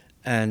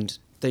 And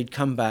they'd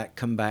come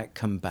back,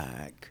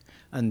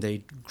 and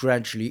they'd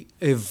gradually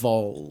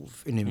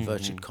evolve, in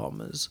inverted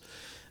commas,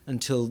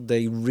 until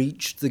they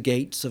reached the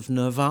gates of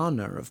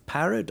nirvana, of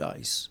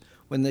paradise,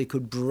 when they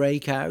could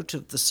break out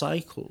of the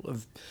cycle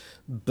of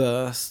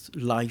birth,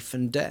 life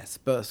and death,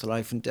 birth,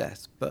 life and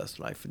death, birth,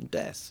 life and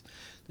death.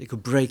 They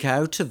could break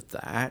out of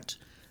that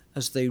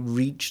as they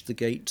reached the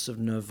gates of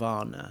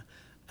nirvana,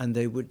 and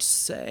they would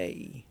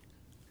say,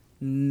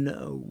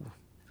 no,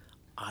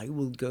 I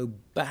will go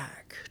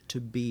back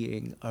to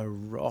being a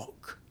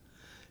rock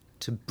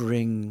to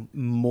bring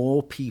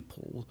more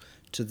people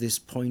to this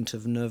point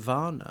of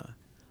nirvana.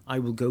 I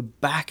will go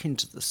back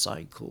into the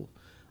cycle.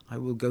 I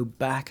will go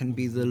back and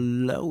be the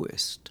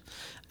lowest.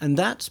 And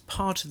that's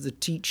part of the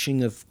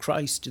teaching of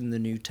Christ in the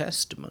New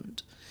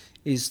Testament,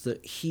 is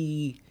that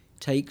he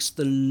takes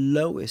the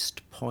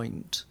lowest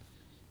point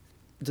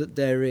that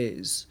there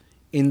is.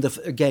 In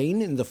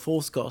the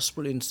fourth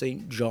gospel in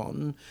St.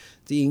 John,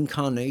 the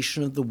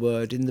incarnation of the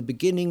Word, in the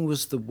beginning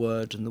was the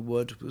Word, and the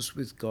Word was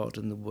with God,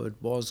 and the Word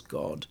was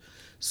God,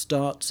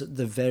 starts at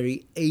the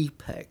very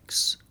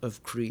apex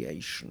of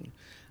creation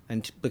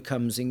and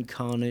becomes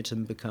incarnate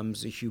and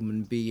becomes a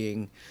human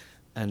being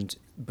and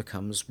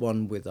becomes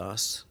one with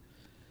us.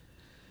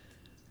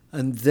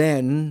 And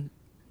then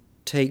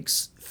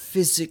takes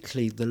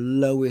physically the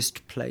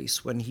lowest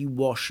place when he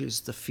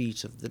washes the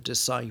feet of the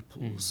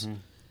disciples. Mm-hmm.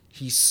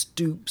 He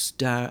stoops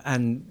down,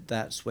 and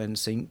that's when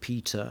St.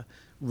 Peter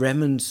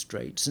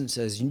remonstrates and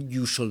says,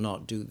 you shall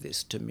not do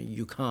this to me.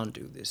 You can't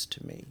do this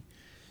to me.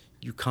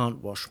 You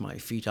can't wash my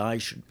feet. I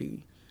should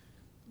be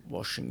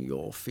washing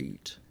your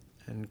feet.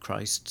 And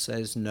Christ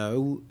says,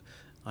 no,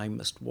 I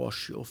must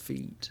wash your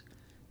feet.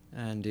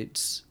 And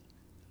it's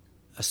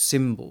a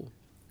symbol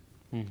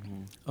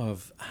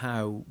of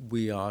how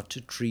we are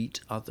to treat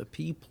other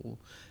people,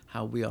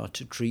 how we are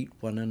to treat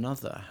one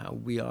another, how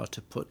we are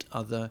to put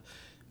other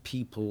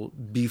people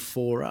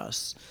before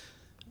us.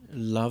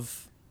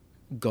 Love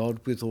God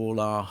with all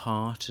our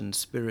heart and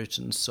spirit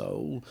and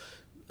soul,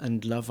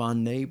 and love our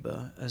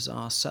neighbour as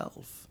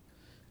ourself.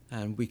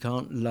 And we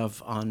can't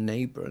love our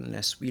neighbour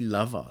unless we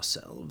love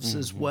ourselves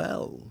as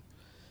well.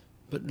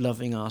 But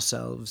loving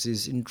ourselves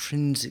is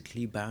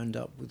intrinsically bound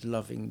up with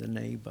loving the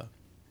neighbour.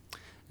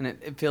 And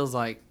it feels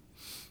like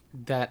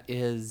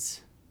that's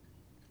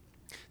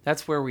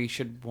where we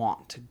should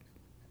want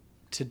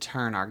to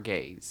turn our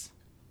gaze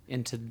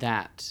into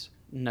that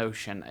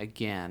notion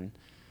again.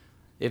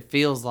 It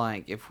feels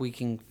like if we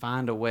can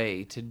find a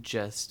way to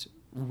just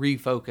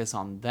refocus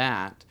on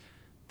that,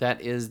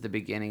 that is the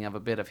beginning of a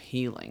bit of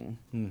healing.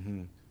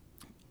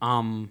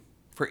 Mm-hmm.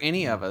 For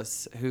any of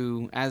us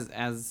who,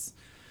 as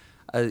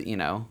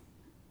a,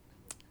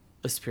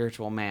 a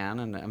spiritual man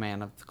and a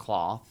man of the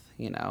cloth,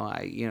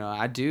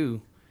 I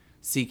do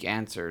seek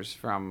answers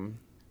from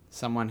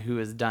someone who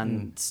has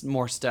done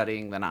more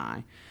studying than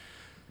I.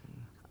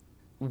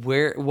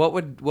 What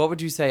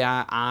would you say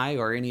I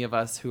or any of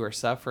us who are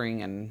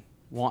suffering and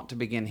want to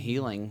begin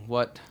healing,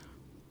 what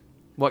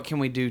can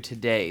we do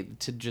today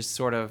to just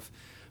sort of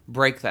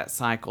break that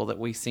cycle that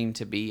we seem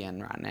to be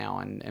in right now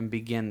and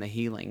begin the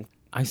healing?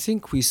 I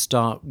think we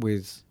start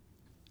with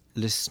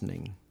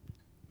listening.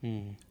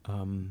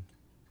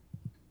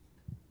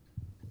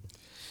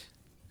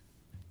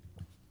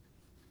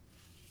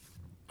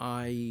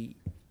 I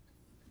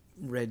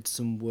read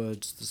some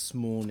words this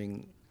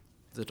morning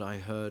that I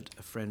heard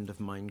a friend of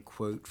mine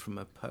quote from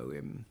a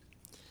poem,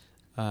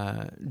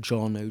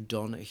 John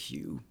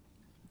O'Donoghue,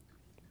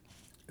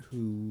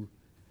 who,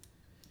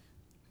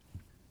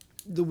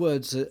 the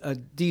words are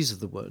these are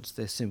the words,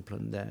 they're simple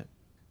and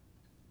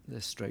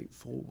they're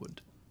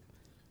straightforward,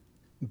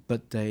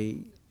 but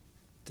they've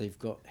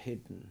got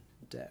hidden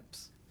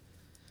depth.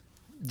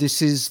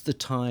 This is the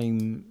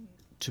time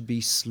to be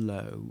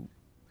slow.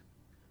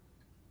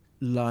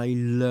 Lie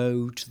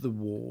low to the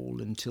wall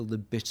until the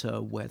bitter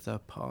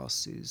weather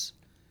passes.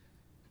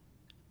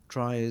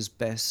 Try as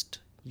best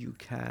you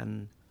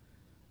can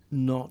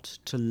not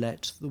to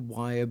let the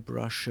wire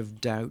brush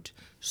of doubt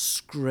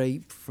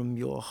scrape from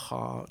your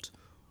heart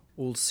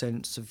all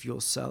sense of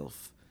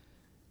yourself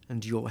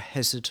and your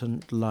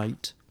hesitant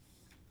light.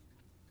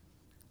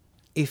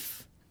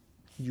 If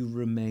you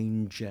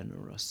remain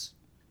generous,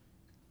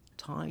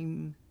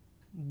 time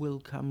will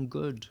come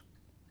good,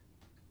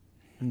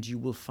 and you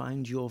will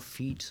find your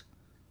feet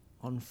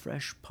on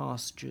fresh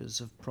pastures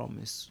of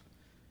promise,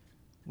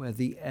 where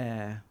the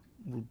air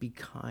will be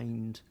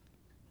kind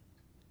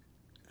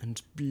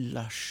and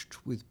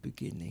blushed with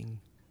beginning.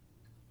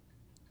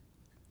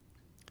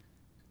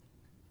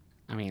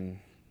 I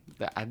mean,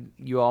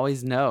 you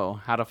always know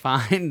how to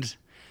find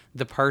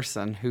the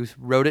person who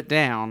wrote it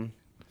down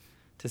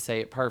to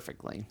say it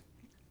perfectly.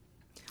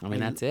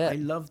 That's it. I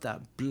love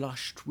that,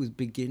 blushed with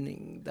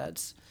beginning.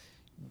 That's...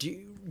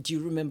 Do you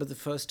remember the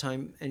first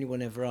time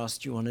anyone ever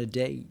asked you on a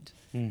date?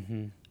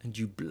 Mm-hmm. And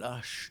you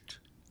blushed?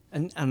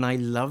 And I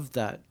love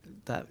that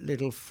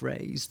little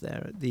phrase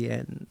there at the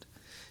end.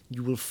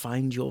 You will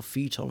find your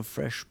feet on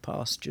fresh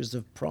pastures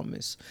of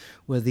promise,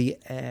 where the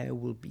air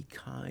will be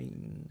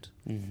kind.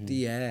 Mm-hmm.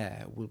 The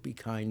air will be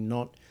kind,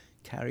 not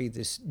carry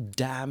this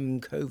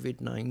damn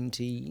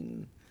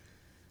COVID-19.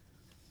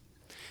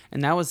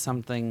 And that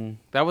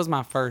was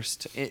my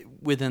first,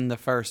 within the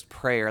first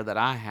prayer that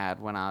I had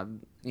when I,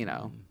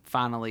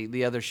 finally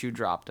the other shoe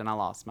dropped and I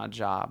lost my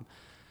job.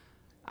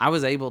 I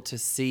was able to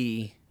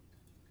see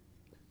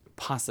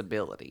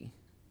possibility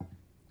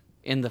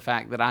in the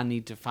fact that I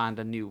need to find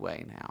a new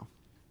way now.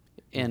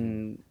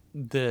 In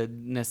the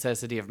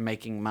necessity of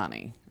making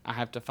money, I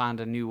have to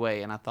find a new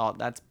way. And I thought,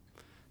 that's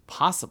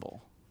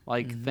possible.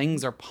 Like,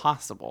 things are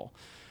possible.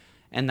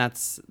 And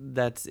that's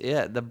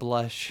it, the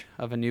blush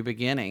of a new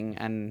beginning.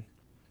 And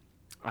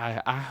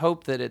I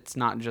hope that it's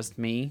not just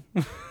me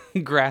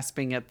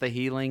grasping at the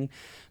healing,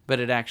 but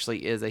it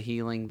actually is a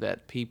healing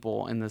that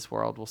people in this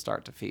world will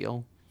start to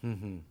feel.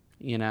 And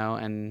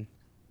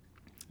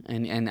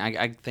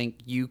I think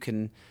you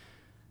can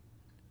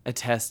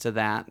attest to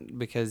that,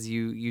 because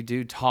you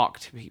do talk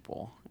to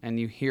people and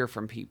you hear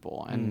from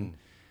people and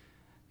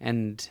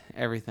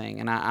everything.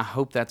 And I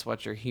hope that's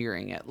what you're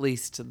hearing, at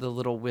least the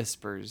little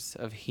whispers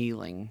of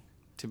healing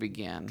to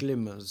begin.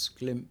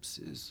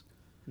 Glimpses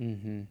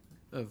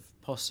of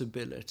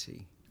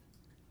possibility.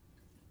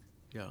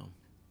 Yeah.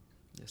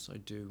 Yes, I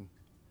do.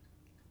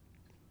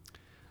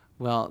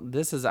 Well,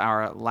 this is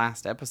our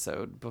last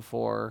episode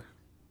before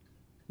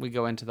we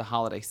go into the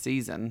holiday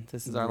season.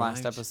 This is our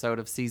last episode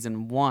of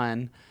season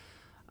 1.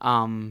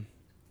 I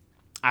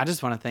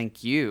just want to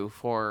thank you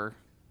for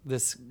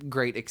this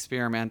great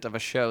experiment of a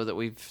show that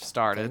we've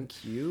started.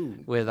 Thank you.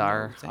 With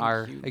our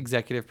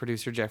executive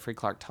producer, Jeffrey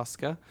Clark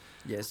Tosca.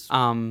 Yes.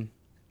 And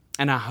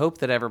I hope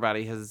that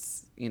everybody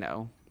has,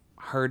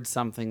 heard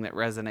something that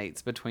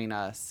resonates between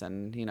us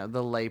and,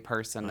 the lay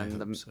person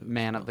and the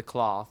man of the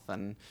cloth.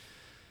 And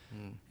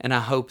I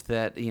hope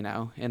that,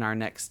 in our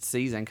next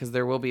season, because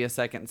there will be a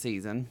second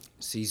season.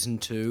 Season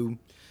 2,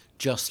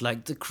 just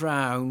like The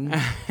Crown.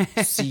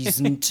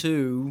 Season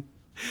 2.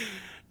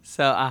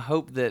 So I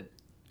hope that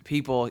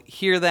people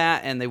hear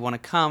that and they want to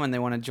come and they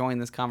want to join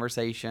this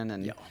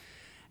conversation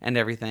and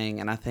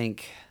everything. And I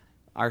think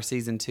our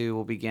season 2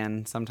 will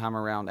begin sometime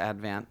around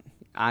Advent.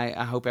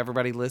 I hope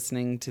everybody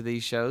listening to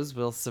these shows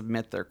will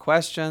submit their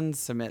questions,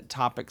 submit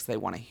topics they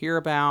want to hear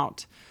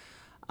about.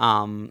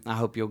 I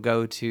hope you'll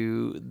go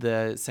to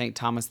the St.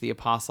 Thomas the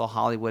Apostle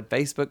Hollywood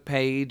Facebook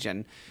page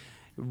and,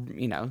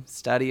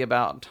 study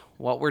about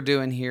what we're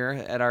doing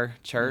here at our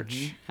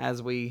church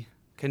as we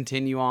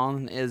continue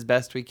on as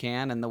best we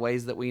can in the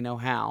ways that we know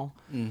how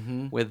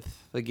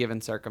with the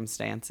given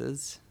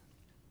circumstances.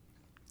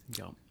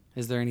 Yeah.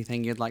 Is there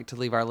anything you'd like to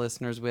leave our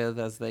listeners with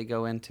as they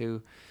go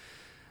into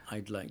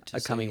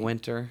coming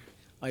winter?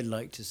 I'd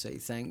like to say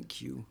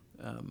thank you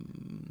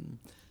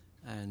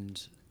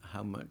and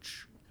how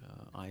much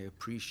I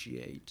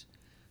appreciate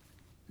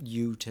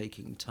you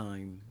taking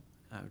time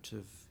out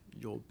of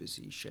your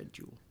busy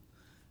schedule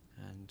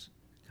and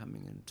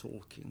coming and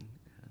talking,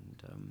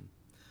 and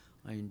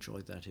I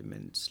enjoyed that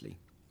immensely.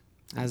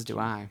 As do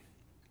I.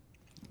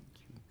 Thank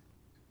you.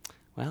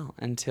 Well,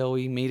 until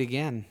we meet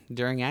again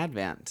during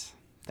Advent,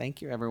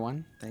 thank you,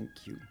 everyone.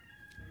 Thank you.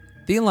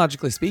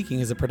 Theologically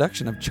Speaking is a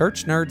production of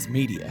Church Nerds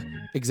Media.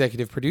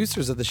 Executive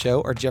producers of the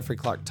show are Jeffrey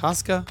Clark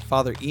Tosca,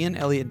 Father Ian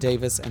Elliott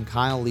Davis, and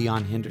Kyle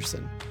Leon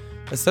Henderson.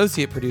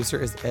 Associate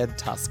producer is Ed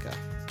Tosca.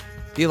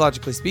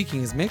 Theologically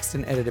Speaking is mixed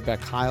and edited by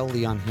Kyle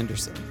Leon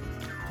Henderson.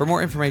 For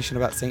more information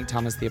about St.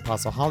 Thomas the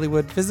Apostle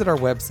Hollywood, visit our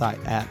website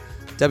at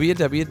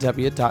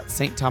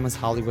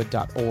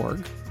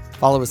www.stthomashollywood.org.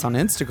 Follow us on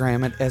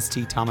Instagram at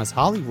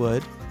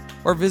stthomashollywood,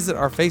 or visit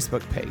our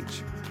Facebook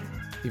page.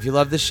 If you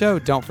love this show,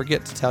 don't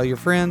forget to tell your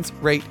friends,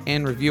 rate,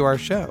 and review our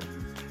show.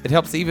 It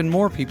helps even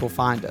more people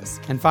find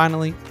us. And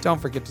finally, don't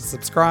forget to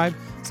subscribe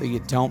so you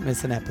don't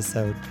miss an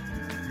episode.